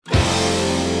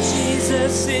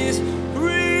Jesus is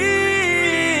real.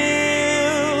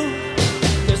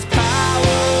 There's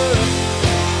power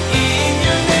in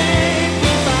your name. We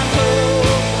find hope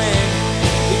when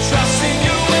we trust in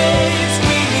your ways.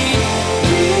 We need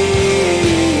you.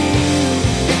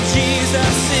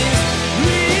 Jesus is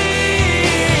real.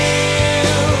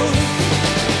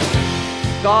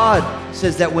 God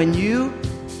says that when you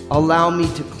allow me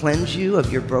to cleanse you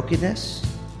of your brokenness,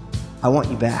 I want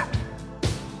you back.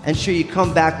 And sure, you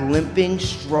come back limping,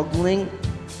 struggling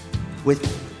with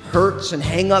hurts and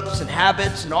hang-ups and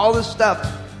habits and all this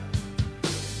stuff.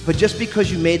 But just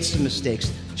because you made some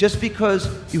mistakes, just because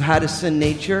you had a sin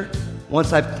nature,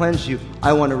 once I've cleansed you,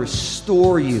 I want to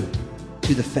restore you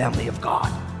to the family of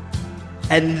God.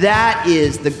 And that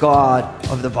is the God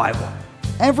of the Bible.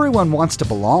 Everyone wants to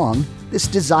belong. This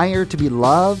desire to be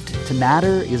loved, to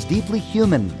matter, is deeply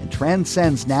human and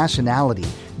transcends nationality,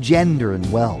 gender,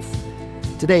 and wealth.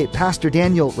 Today, Pastor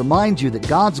Daniel reminds you that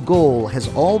God's goal has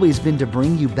always been to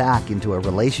bring you back into a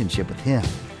relationship with Him.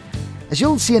 As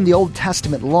you'll see in the Old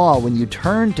Testament law, when you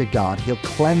turn to God, He'll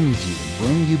cleanse you and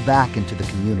bring you back into the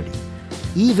community.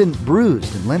 Even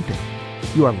bruised and limping,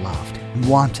 you are loved and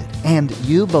wanted, and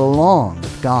you belong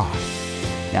with God.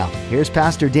 Now, here's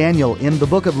Pastor Daniel in the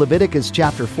book of Leviticus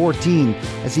chapter 14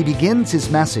 as he begins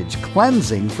his message,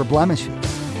 Cleansing for Blemishes.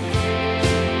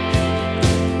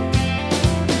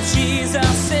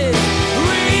 Jesus is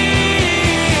real.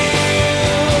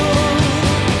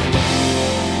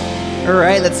 All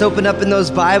right, let's open up in those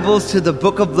Bibles to the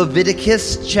book of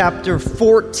Leviticus chapter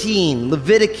 14.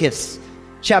 Leviticus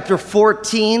chapter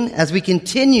 14, as we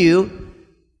continue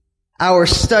our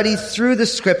study through the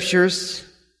scriptures.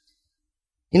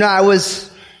 You know, I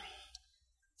was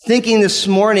thinking this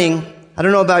morning, I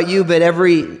don't know about you, but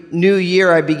every new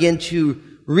year I begin to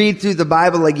read through the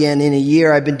Bible again in a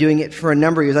year. I've been doing it for a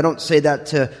number of years. I don't say that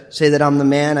to say that I'm the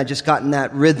man. I just got in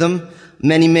that rhythm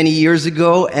many, many years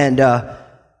ago, and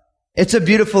it's a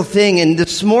beautiful thing. And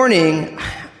this morning,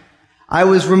 I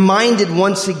was reminded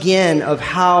once again of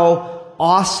how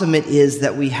awesome it is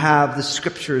that we have the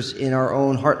scriptures in our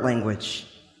own heart language.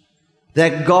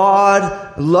 That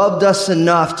God loved us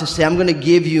enough to say, I'm going to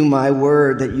give you my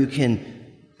word that you can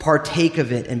partake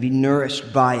of it and be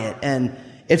nourished by it. And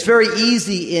it's very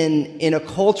easy in a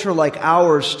culture like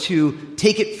ours to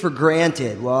take it for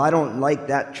granted. Well, I don't like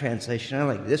that translation. I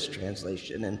like this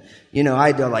translation. And, you know,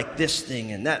 I don't like this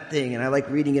thing and that thing. And I like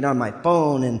reading it on my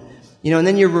phone. And, you know, and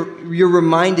then you're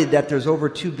reminded that there's over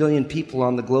 2 billion people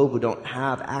on the globe who don't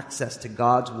have access to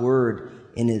God's word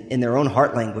in their own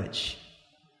heart language.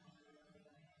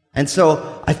 And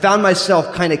so I found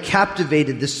myself kind of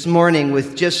captivated this morning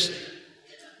with just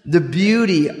the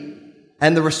beauty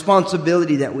and the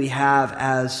responsibility that we have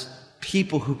as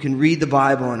people who can read the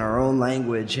Bible in our own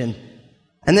language. And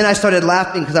then I started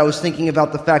laughing because I was thinking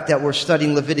about the fact that we're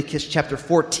studying Leviticus chapter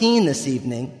 14 this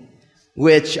evening,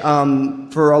 which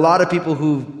for a lot of people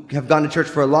who have gone to church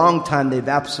for a long time, they've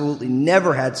absolutely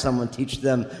never had someone teach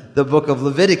them the book of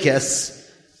Leviticus.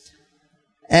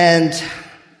 And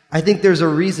I think there's a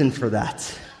reason for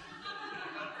that.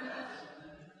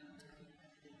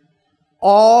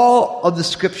 All of the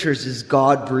scriptures is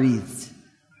God-breathed.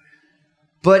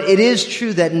 But it is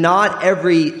true that not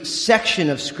every section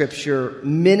of scripture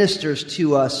ministers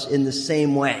to us in the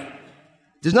same way.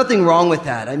 There's nothing wrong with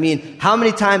that. I mean, how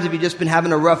many times have you just been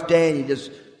having a rough day and you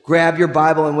just grab your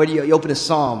Bible and you open to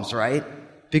Psalms, right?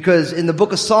 Because in the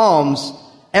book of Psalms,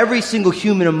 every single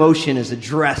human emotion is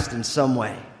addressed in some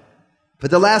way. But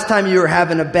the last time you were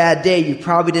having a bad day, you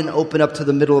probably didn't open up to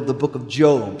the middle of the book of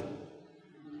Job.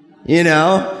 You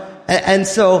know? And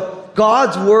so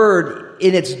God's word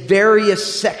in its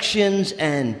various sections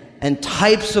and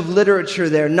types of literature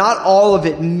there, not all of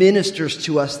it ministers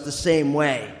to us the same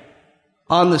way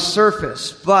on the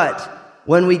surface. But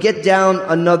when we get down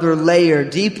another layer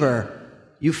deeper,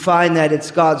 you find that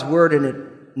it's God's word and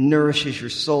it nourishes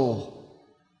your soul.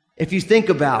 If you think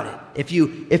about it, if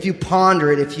you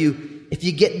ponder it, if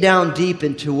you get down deep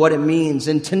into what it means.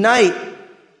 And tonight,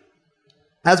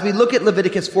 as we look at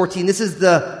Leviticus 14, this is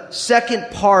the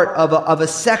second part of a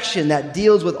section that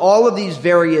deals with all of these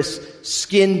various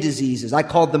skin diseases. I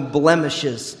called them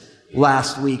blemishes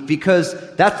last week because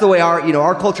that's the way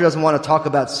our culture doesn't want to talk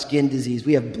about skin disease.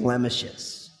 We have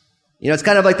blemishes. You know, it's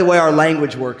kind of like the way our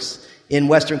language works in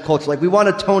Western culture. Like, we want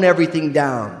to tone everything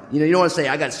down. You know, you don't want to say,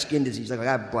 I got skin disease. Like I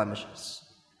have blemishes.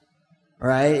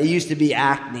 Right? It used to be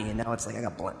acne, and now it's like I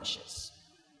got blemishes.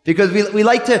 Because we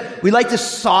like to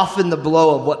soften the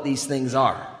blow of what these things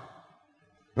are.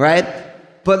 Right?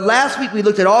 But last week we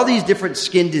looked at all these different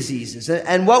skin diseases,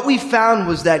 and what we found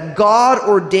was that God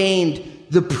ordained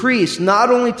the priest not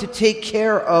only to take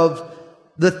care of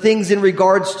the things in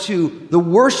regards to the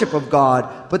worship of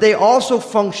God, but they also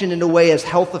function in a way as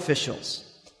health officials.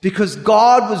 Because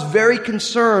God was very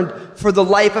concerned for the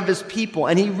life of his people.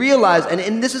 And he realized,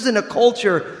 and this is in a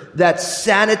culture that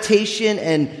sanitation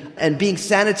and being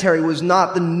sanitary was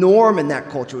not the norm in that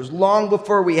culture. It was long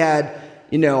before we had,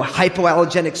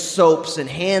 hypoallergenic soaps and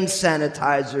hand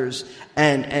sanitizers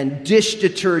and dish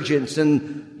detergents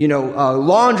and,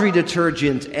 laundry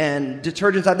detergent and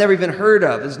detergents I've never even heard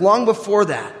of. It was long before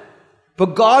that.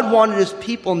 But God wanted his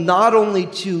people not only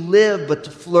to live, but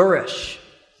to flourish.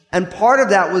 And part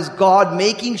of that was God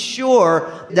making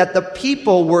sure that the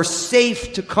people were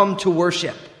safe to come to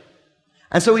worship.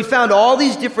 And so we found all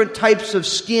these different types of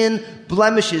skin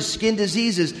blemishes, skin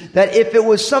diseases, that if it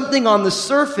was something on the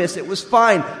surface, it was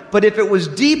fine. But if it was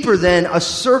deeper than a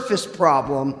surface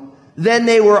problem, then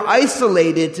they were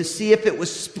isolated to see if it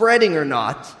was spreading or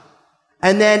not.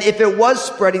 And then if it was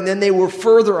spreading, then they were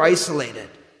further isolated.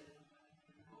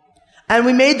 And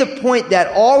we made the point that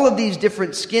all of these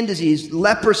different skin disease,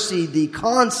 leprosy, the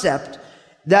concept,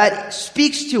 that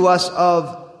speaks to us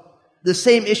of the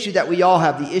same issue that we all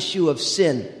have, the issue of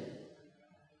sin.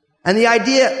 And the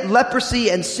idea, leprosy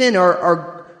and sin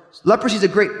leprosy is a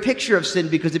great picture of sin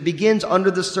because it begins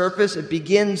under the surface. It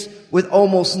begins with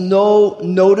almost no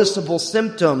noticeable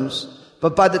symptoms.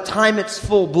 But by the time it's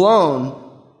full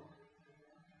blown,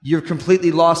 you're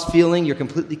completely lost feeling, you're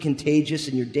completely contagious,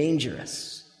 and you're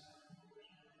dangerous.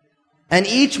 And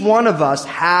each one of us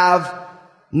have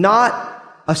not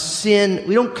a sin.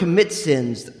 We don't commit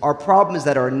sins. Our problem is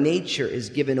that our nature is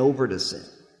given over to sin.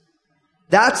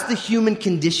 That's the human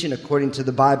condition according to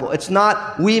the Bible. It's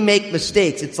not we make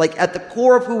mistakes. It's like at the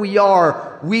core of who we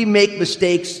are, we make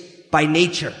mistakes by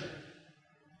nature.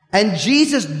 And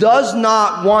Jesus does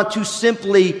not want to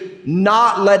simply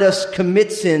not let us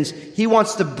commit sins. He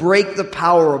wants to break the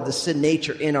power of the sin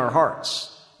nature in our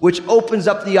hearts, which opens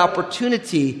up the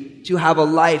opportunity to have a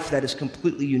life that is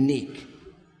completely unique.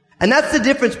 And that's the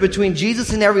difference between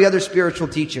Jesus and every other spiritual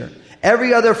teacher,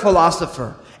 every other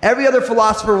philosopher. Every other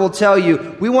philosopher will tell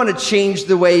you, we want to change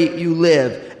the way you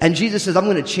live. And Jesus says, I'm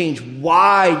going to change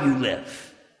why you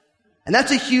live. And that's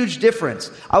a huge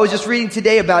difference. I was just reading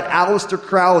today about Aleister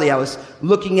Crowley. I was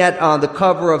looking at the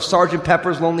cover of Sgt.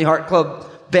 Pepper's Lonely Heart Club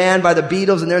Band by the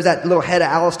Beatles, and there's that little head of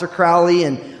Aleister Crowley,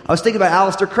 and I was thinking about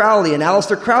Aleister Crowley, and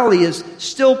Aleister Crowley is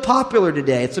still popular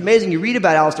today. It's amazing. You read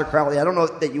about Aleister Crowley. I don't know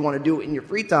that you want to do it in your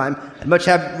free time. I'd much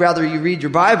rather you read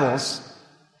your Bibles.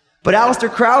 But Aleister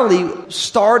Crowley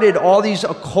started all these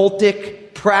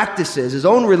occultic practices, his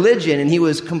own religion, and he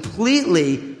was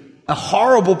completely a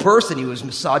horrible person. He was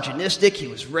misogynistic, he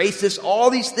was racist, all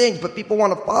these things, but people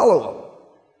want to follow him.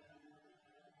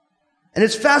 And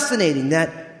it's fascinating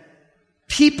that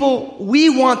we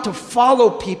want to follow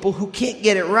people who can't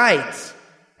get it right.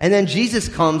 And then Jesus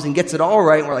comes and gets it all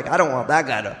right, and we're like, I don't want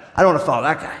to follow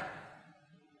that guy.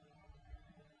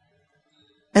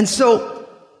 And so,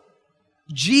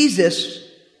 Jesus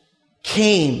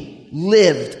came,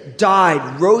 lived,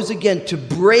 died, rose again to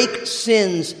break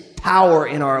sin's power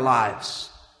in our lives.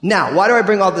 Now, why do I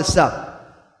bring all this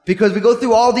up? Because we go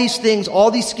through all these things,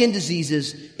 all these skin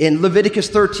diseases in Leviticus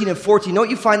 13 and 14. You know what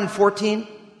you find in 14?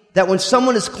 That when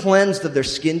someone is cleansed of their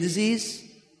skin disease,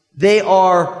 they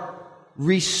are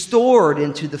restored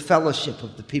into the fellowship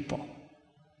of the people.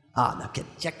 No kidding.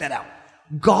 Check that out.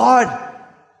 God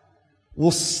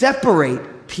will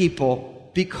separate people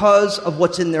because of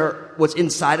what's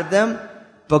inside of them,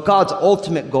 but God's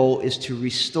ultimate goal is to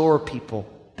restore people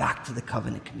back to the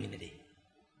covenant community.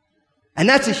 And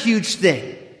that's a huge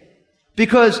thing.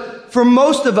 Because for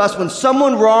most of us, when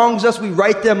someone wrongs us, we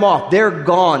write them off. They're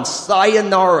gone.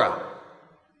 Sayonara.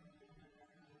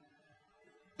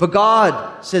 But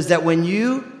God says that when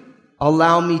you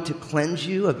allow me to cleanse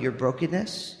you of your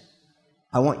brokenness,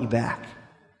 I want you back.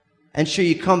 And sure,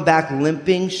 you come back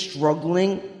limping,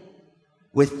 struggling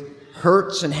with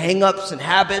hurts and hang-ups and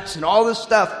habits and all this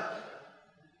stuff.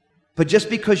 But just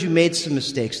because you made some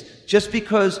mistakes, just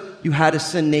because you had a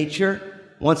sin nature,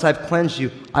 once I've cleansed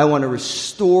you, I want to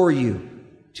restore you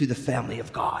to the family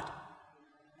of God.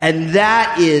 And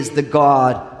that is the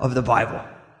God of the Bible.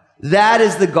 That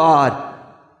is the God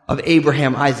of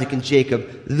Abraham, Isaac, and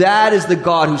Jacob. That is the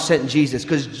God who sent Jesus.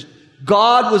 Because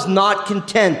God was not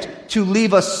content to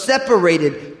leave us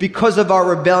separated because of our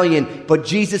rebellion, but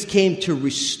Jesus came to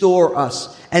restore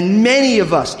us. And many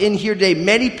of us in here today,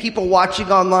 many people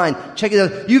watching online, check it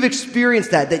out, you've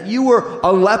experienced that you were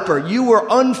a leper, you were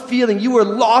unfeeling, you were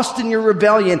lost in your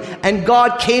rebellion, and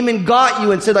God came and got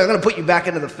you and said, I'm going to put you back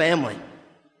into the family.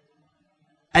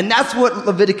 And that's what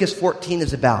Leviticus 14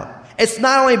 is about. It's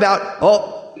not only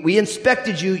about, we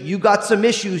inspected you. You got some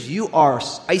issues. You are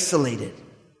isolated.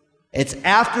 It's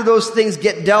after those things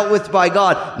get dealt with by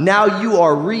God. Now you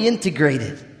are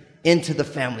reintegrated into the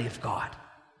family of God.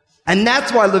 And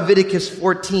that's why Leviticus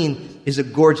 14 is a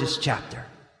gorgeous chapter.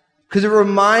 Because it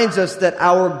reminds us that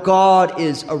our God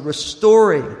is a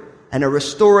restoring and a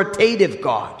restorative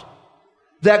God.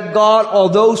 That God,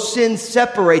 although sin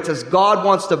separates us, God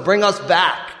wants to bring us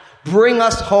back, bring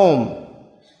us home,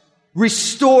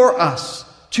 restore us,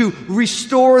 to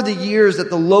restore the years that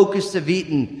the locusts have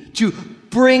eaten, to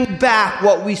bring back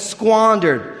what we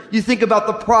squandered. You think about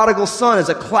the prodigal son as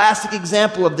a classic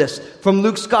example of this from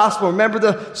Luke's gospel. Remember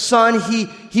the son,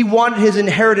 he wanted his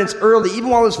inheritance early, even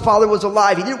while his father was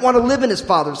alive. He didn't want to live in his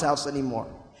father's house anymore.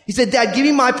 He said, Dad, give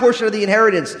me my portion of the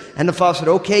inheritance. And the father said,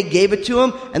 okay, gave it to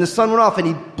him. And the son went off and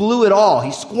he blew it all.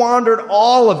 He squandered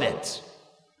all of it.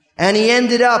 And he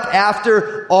ended up,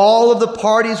 after all of the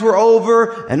parties were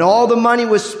over and all the money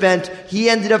was spent, he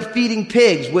ended up feeding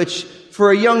pigs, which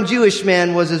for a young Jewish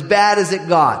man was as bad as it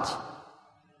got.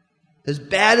 As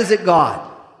bad as it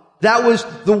got. That was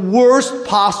the worst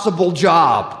possible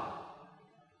job.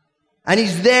 And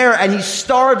he's there and he's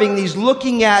starving and he's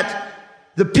looking at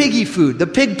the piggy food, the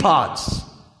pig pods.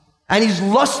 And he's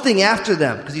lusting after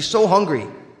them because he's so hungry.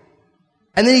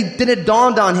 And then it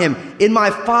dawned on him, in my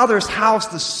father's house,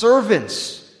 the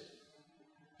servants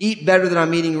eat better than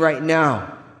I'm eating right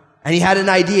now. And he had an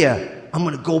idea. I'm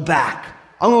going to go back.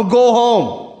 I'm going to go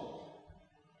home.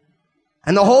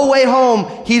 And the whole way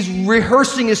home, he's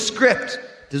rehearsing his script.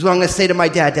 This is what I'm going to say to my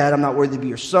dad. Dad, I'm not worthy to be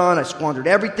your son. I squandered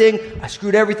everything. I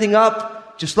screwed everything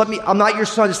up. I'm not your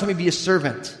son. Just let me be a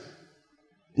servant.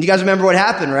 And you guys remember what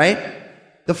happened, right?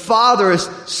 The father is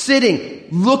sitting,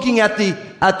 looking at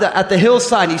the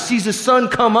hillside. He sees his son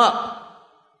come up.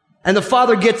 And the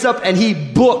father gets up and he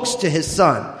books to his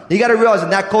son. You got to realize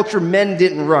in that culture, men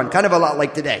didn't run. Kind of a lot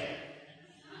like today.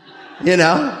 You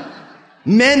know?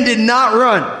 Men did not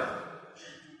run.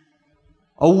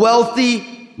 A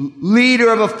wealthy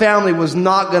leader of a family was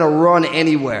not going to run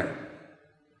anywhere.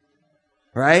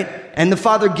 Right? And the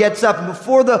father gets up, and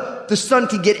before the son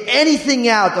can get anything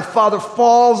out, the father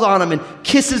falls on him and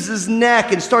kisses his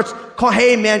neck and starts calling,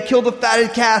 hey man, kill the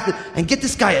fatted calf and get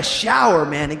this guy a shower,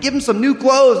 man, and give him some new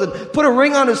clothes and put a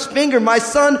ring on his finger. My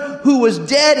son who was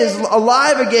dead is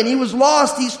alive again. He was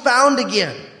lost. He's found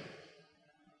again.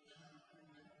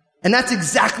 And that's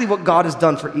exactly what God has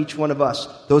done for each one of us,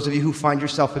 those of you who find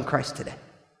yourself in Christ today.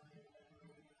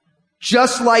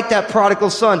 Just like that prodigal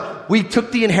son, we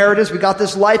took the inheritance, we got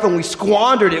this life, and we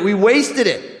squandered it, we wasted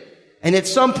it. And at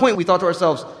some point we thought to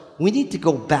ourselves, we need to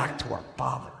go back to our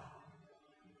Father.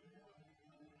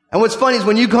 And what's funny is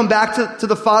when you come back to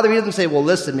the Father, he doesn't say, well,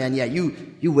 listen, man, yeah,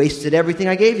 you wasted everything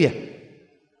I gave you.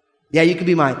 Yeah, you could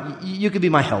be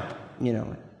my help, you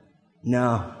know.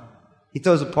 No. He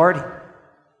throws a party.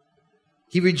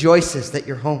 He rejoices that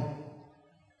you're home.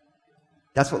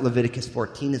 That's what Leviticus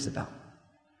 14 is about.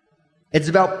 It's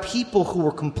about people who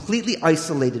were completely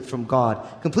isolated from God,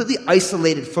 completely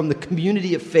isolated from the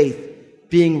community of faith,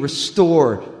 being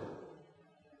restored.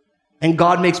 And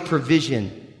God makes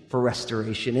provision for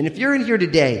restoration. And if you're in here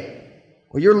today,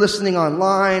 or you're listening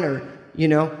online, or, you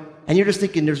know, and you're just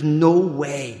thinking, there's no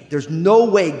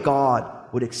way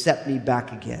God would accept me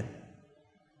back again.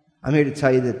 I'm here to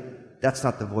tell you that that's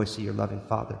not the voice of your loving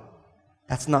Father.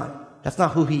 That's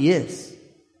not who He is.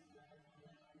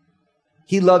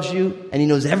 He loves you and He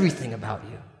knows everything about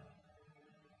you.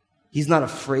 He's not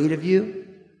afraid of you.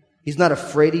 He's not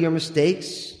afraid of your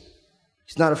mistakes.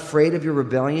 He's not afraid of your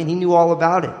rebellion. He knew all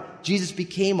about it. Jesus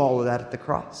became all of that at the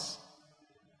cross.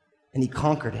 And He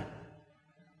conquered it.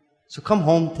 So come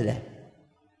home today.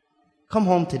 Come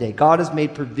home today. God has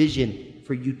made provision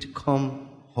for you to come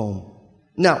home.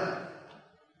 Now,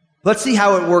 let's see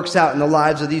how it works out in the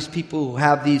lives of these people who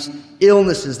have these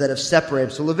illnesses that have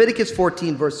separated. So Leviticus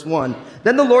 14, verse 1.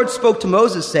 Then the Lord spoke to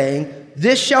Moses, saying,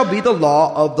 "This shall be the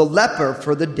law of the leper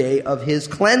for the day of his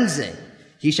cleansing.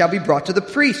 He shall be brought to the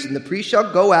priest, and the priest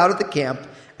shall go out of the camp,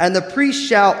 and the priest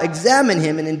shall examine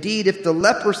him. And indeed, if the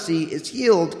leprosy is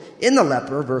healed in the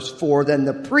leper," verse 4, "then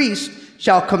the priest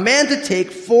shall command to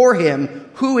take for him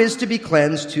who is to be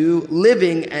cleansed 2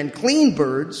 living and clean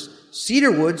birds,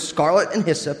 cedar wood, scarlet, and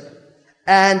hyssop.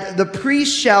 And the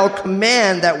priest shall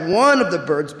command that one of the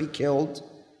birds be killed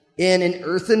in an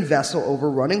earthen vessel over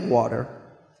running water.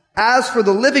 As for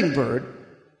the living bird,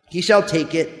 he shall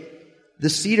take it, the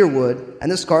cedar wood,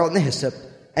 and the scarlet, and the hyssop,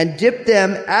 and dip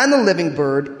them and the living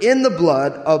bird in the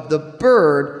blood of the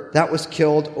bird that was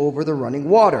killed over the running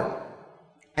water.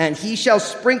 And he shall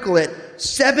sprinkle it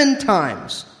 7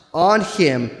 times on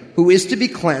him who is to be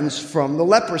cleansed from the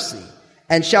leprosy.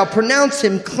 and shall pronounce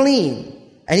him clean,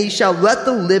 and he shall let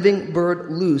the living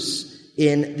bird loose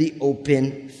in the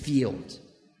open field.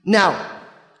 Now,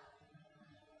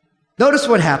 notice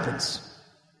what happens.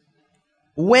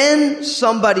 When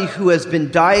somebody who has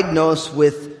been diagnosed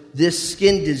with this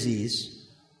skin disease,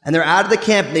 and they're out of the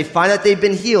camp and they find that they've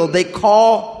been healed, they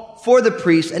call for the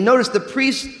priest, and notice the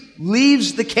priest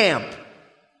leaves the camp.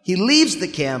 He leaves the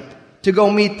camp to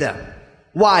go meet them.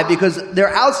 Why? Because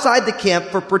they're outside the camp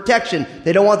for protection.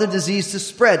 They don't want the disease to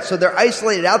spread, so they're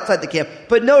isolated outside the camp.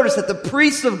 But notice that the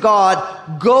priests of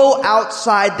God go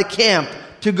outside the camp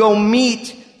to go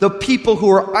meet the people who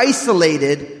are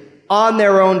isolated on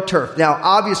their own turf. Now,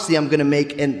 obviously, I'm going to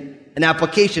make an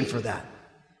application for that.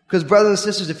 Because brothers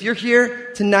and sisters, if you're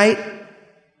here tonight,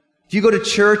 if you go to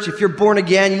church, if you're born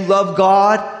again, you love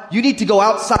God, you need to go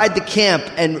outside the camp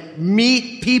and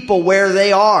meet people where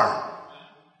they are.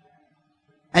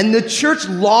 And the church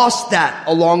lost that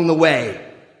along the way.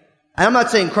 And I'm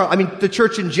not saying, the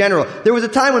church in general. There was a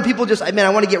time when people just, I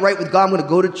want to get right with God. I'm going to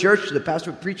go to church. The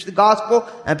pastor would preach the gospel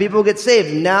and people will get saved.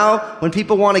 And now, when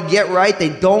people want to get right, they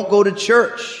don't go to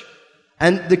church.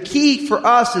 And the key for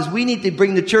us is we need to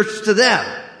bring the church to them.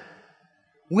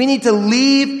 We need to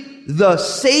leave the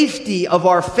safety of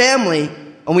our family,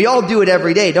 and we all do it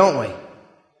every day, don't we?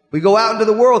 We go out into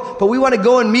the world, but we want to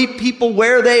go and meet people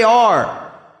where they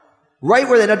are. Right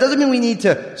where they are. Now, it doesn't mean we need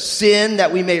to sin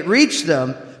that we may reach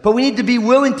them, but we need to be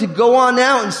willing to go on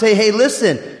out and say, hey,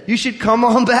 listen, you should come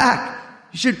on back.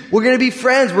 We're going to be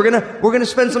friends. We're going to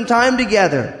spend some time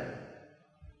together.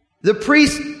 The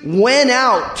priest went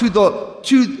out to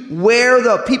where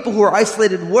the people who are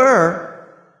isolated were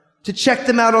to check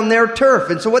them out on their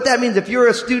turf. And so what that means, if you're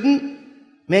a student,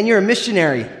 man, you're a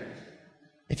missionary.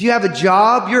 If you have a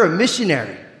job, you're a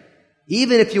missionary.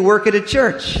 Even if you work at a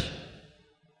church.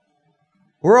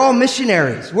 We're all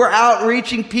missionaries. We're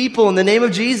outreaching people in the name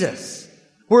of Jesus.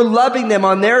 We're loving them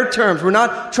on their terms. We're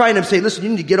not trying to say, listen, you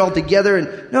need to get all together.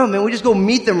 And no, man, we just go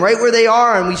meet them right where they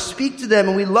are, and we speak to them,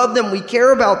 and we love them, we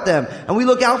care about them, and we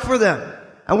look out for them.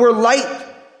 And we're light.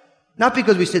 Not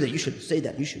because we say that you shouldn't say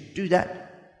that, you should do that.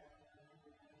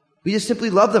 We just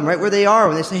simply love them right where they are.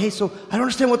 When they say, hey, so I don't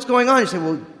understand what's going on. You say,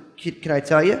 well, can I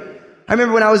tell you? I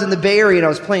remember when I was in the Bay Area and I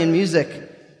was playing music.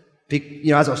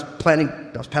 As I was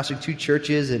pastoring 2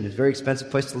 churches, and it was a very expensive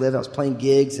place to live. I was playing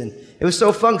gigs, and it was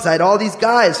so fun because I had all these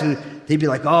guys who, they'd be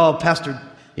like, oh, Pastor,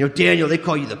 Daniel, they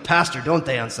call you the pastor, don't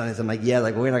they, on Sundays? I'm like, yeah,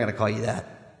 we're not going to call you that.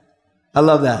 I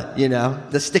love that,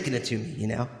 They're sticking it to me,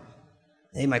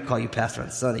 They might call you pastor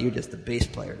on Sunday. You're just the bass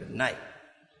player tonight.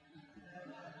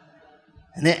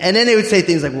 And then they would say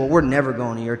things like, well, we're never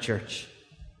going to your church.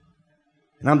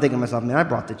 And I'm thinking to myself, man, I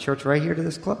brought the church right here to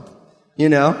this club,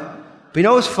 But you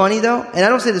know what's funny, though? And I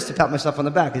don't say this to pat myself on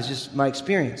the back. It's just my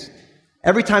experience.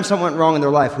 Every time something went wrong in their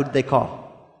life, who did they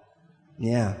call?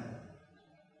 Yeah.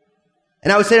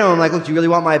 And I would say to them, I'm like, look, do you really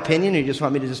want my opinion, or you just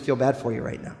want me to just feel bad for you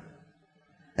right now?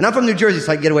 And I'm from New Jersey,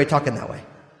 so I can get away talking that way.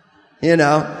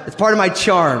 It's part of my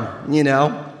charm,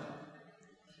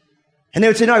 And they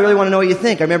would say, no, I really want to know what you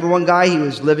think. I remember one guy, he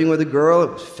was living with a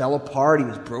girl, it fell apart, he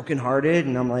was brokenhearted,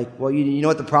 and I'm like, well, you know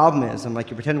what the problem is? I'm like,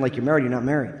 you're pretending like you're married, you're not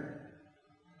married.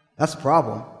 That's the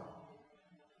problem.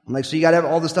 I'm like, so you got to have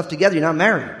all this stuff together. You're not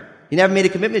married. You never made a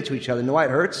commitment to each other. You know why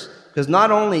it hurts? Because not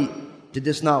only did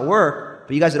this not work,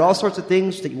 but you guys did all sorts of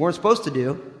things that you weren't supposed to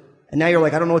do, and now you're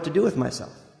like, I don't know what to do with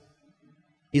myself.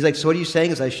 He's like, so what are you saying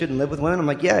is I shouldn't live with women? I'm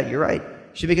like, yeah, you're right.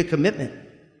 You should make a commitment.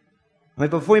 I'm like,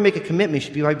 before you make a commitment,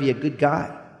 you should be a good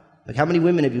guy. Like, how many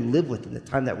women have you lived with in the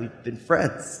time that we've been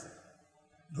friends?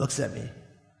 He looks at me.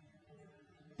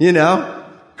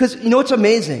 Because you know what's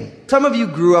amazing? Some of you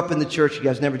grew up in the church, you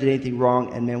guys never did anything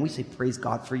wrong, and man, we say praise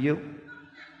God for you.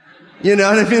 You know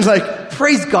what I mean? Like,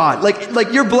 praise God.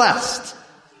 Like you're blessed.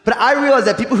 But I realize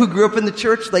that people who grew up in the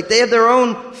church, they have their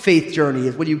own faith journey.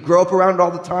 When you grow up around it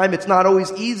all the time, it's not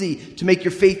always easy to make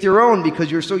your faith your own because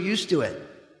you're so used to it.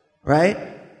 Right?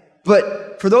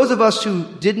 But for those of us who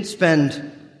didn't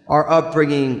spend our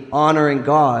upbringing honoring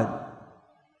God,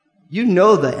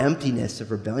 the emptiness of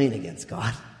rebellion against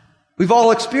God. We've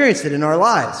all experienced it in our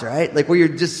lives, right? Where you're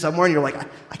just somewhere and you're like,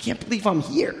 I can't believe I'm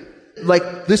here.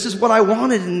 This is what I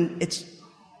wanted and it's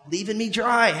leaving me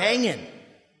dry, hanging.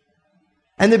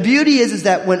 And the beauty is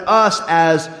that when us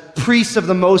as priests of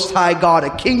the Most High God,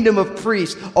 a kingdom of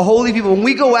priests, a holy people, when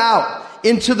we go out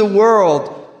into the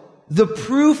world, the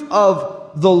proof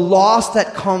of the loss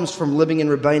that comes from living in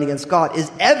rebellion against God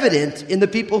is evident in the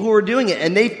people who are doing it.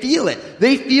 And they feel it.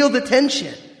 They feel the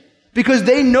tension. Because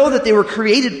they know that they were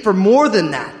created for more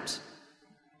than that.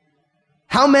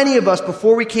 How many of us,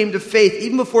 before we came to faith,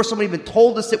 even before somebody even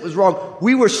told us it was wrong,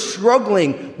 we were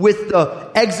struggling with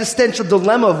the existential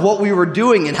dilemma of what we were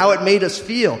doing and how it made us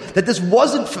feel, that this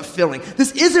wasn't fulfilling.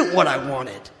 This isn't what I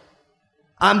wanted.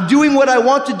 I'm doing what I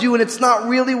want to do and it's not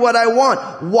really what I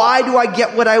want. Why do I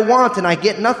get what I want and I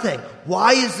get nothing?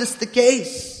 Why is this the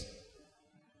case?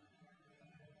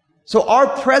 So our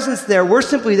presence there, we're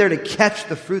simply there to catch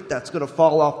the fruit that's going to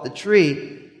fall off the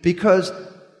tree because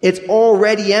it's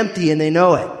already empty and they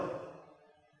know it.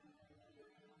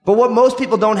 But what most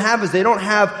people don't have is they don't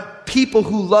have people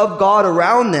who love God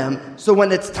around them. So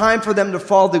when it's time for them to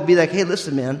fall, they'll be like, hey,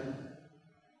 listen, man,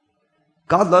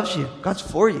 God loves you. God's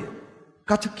for you.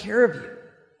 God took care of you.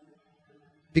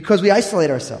 Because we isolate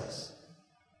ourselves.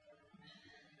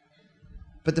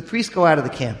 But the priests go out of the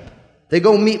camp. They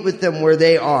go meet with them where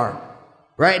they are.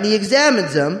 Right? And he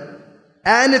examines them.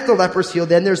 And if the leper's healed,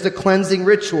 then there's the cleansing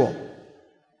ritual.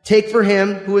 Take for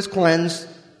him who is cleansed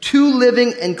 2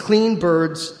 living and clean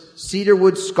birds,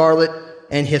 cedarwood, scarlet,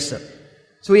 and hyssop.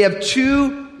 So we have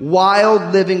 2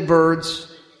 wild living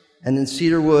birds, and then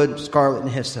cedarwood, scarlet, and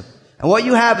hyssop. And what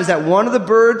you have is that one of the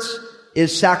birds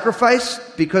is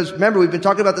sacrificed, because remember, we've been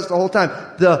talking about this the whole time.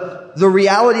 The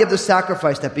reality of the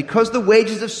sacrifice, that because the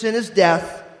wages of sin is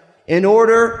death, in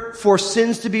order for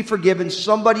sins to be forgiven,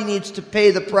 somebody needs to pay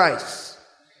the price.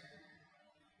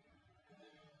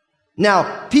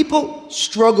 Now, people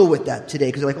struggle with that today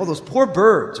because they're like, oh, those poor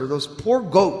birds or those poor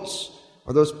goats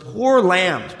or those poor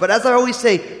lambs. But as I always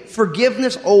say,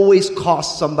 forgiveness always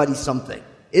costs somebody something.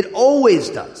 It always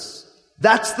does.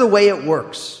 That's the way it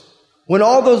works. When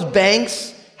all those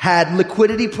banks had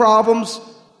liquidity problems,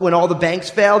 when all the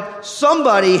banks failed,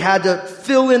 somebody had to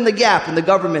fill in the gap and the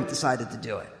government decided to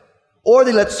do it. Or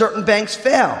they let certain banks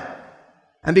fail.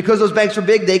 And because those banks were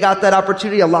big, they got that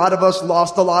opportunity. A lot of us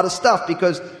lost a lot of stuff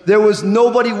because there was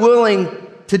nobody willing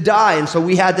to die. And so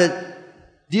we had to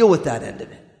deal with that end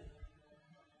of it.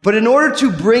 But in order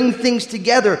to bring things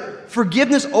together,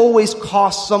 forgiveness always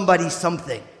costs somebody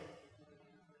something.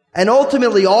 And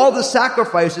ultimately, all the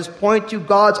sacrifices point to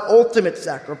God's ultimate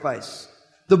sacrifice.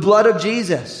 The blood of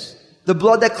Jesus. The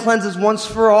blood that cleanses once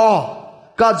for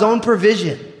all. God's own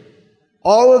provision.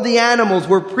 All of the animals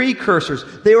were precursors.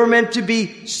 They were meant to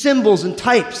be symbols and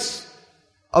types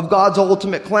of God's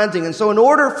ultimate cleansing. And so in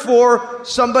order for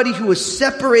somebody who was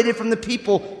separated from the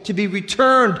people to be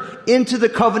returned into the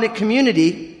covenant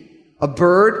community, a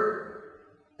bird,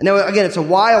 and now again, it's a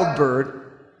wild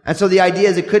bird. And so the idea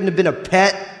is it couldn't have been a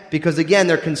pet because again,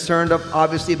 they're concerned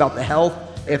obviously about the health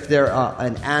if they're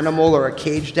an animal or a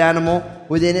caged animal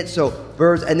within it. So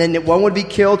birds, and then one would be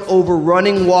killed over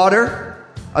running water.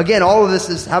 Again, all of this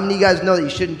is, how many of you guys know that you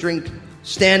shouldn't drink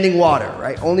standing water,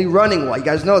 right? Only running water. You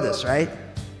guys know this, right?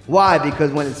 Why?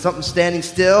 Because when it's something standing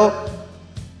still,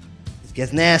 it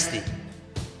gets nasty.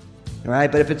 All right?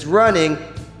 But if it's running,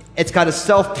 it's got a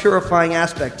self-purifying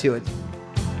aspect to it.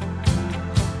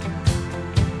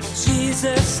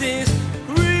 Jesus is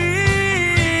real.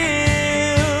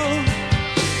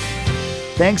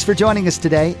 Thanks for joining us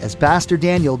today as Pastor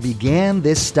Daniel began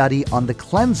this study on the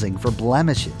cleansing for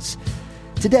blemishes.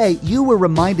 Today, you were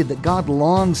reminded that God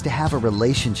longs to have a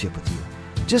relationship with you.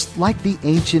 Just like the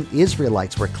ancient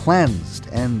Israelites were cleansed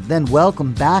and then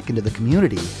welcomed back into the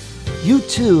community, you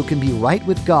too can be right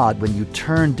with God when you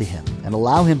turn to Him and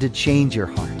allow Him to change your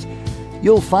heart.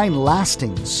 You'll find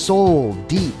lasting,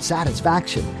 soul-deep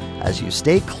satisfaction as you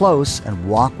stay close and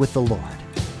walk with the Lord.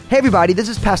 Hey everybody, this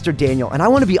is Pastor Daniel, and I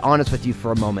want to be honest with you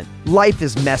for a moment. Life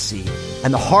is messy,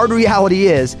 and the hard reality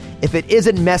is, if it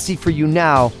isn't messy for you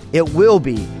now, it will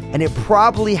be, and it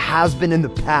probably has been in the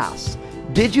past.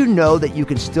 Did you know that you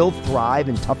can still thrive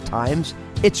in tough times?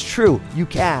 It's true, you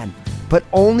can, but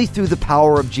only through the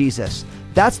power of Jesus.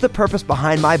 That's the purpose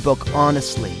behind my book,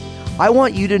 Honestly. I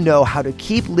want you to know how to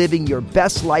keep living your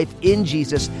best life in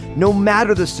Jesus, no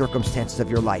matter the circumstances of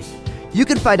your life. You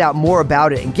can find out more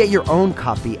about it and get your own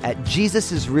copy at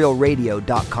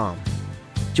JesusIsRealRadio.com.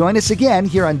 Join us again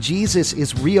here on Jesus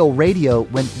is Real Radio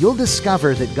when you'll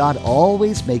discover that God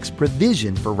always makes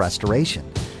provision for restoration.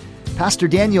 Pastor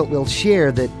Daniel will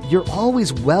share that you're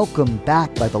always welcome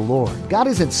back by the Lord. God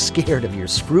isn't scared of your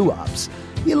screw-ups.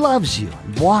 He loves you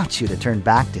and wants you to turn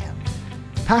back to Him.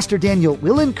 Pastor Daniel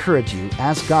will encourage you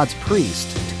as God's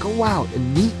priest to go out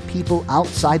and meet people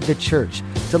outside the church,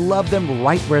 to love them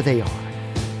right where they are.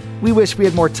 We wish we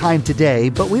had more time today,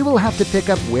 but we will have to pick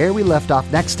up where we left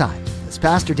off next time as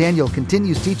Pastor Daniel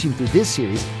continues teaching through this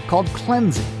series called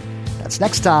Cleansing. That's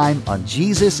next time on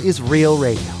Jesus is Real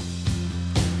Radio.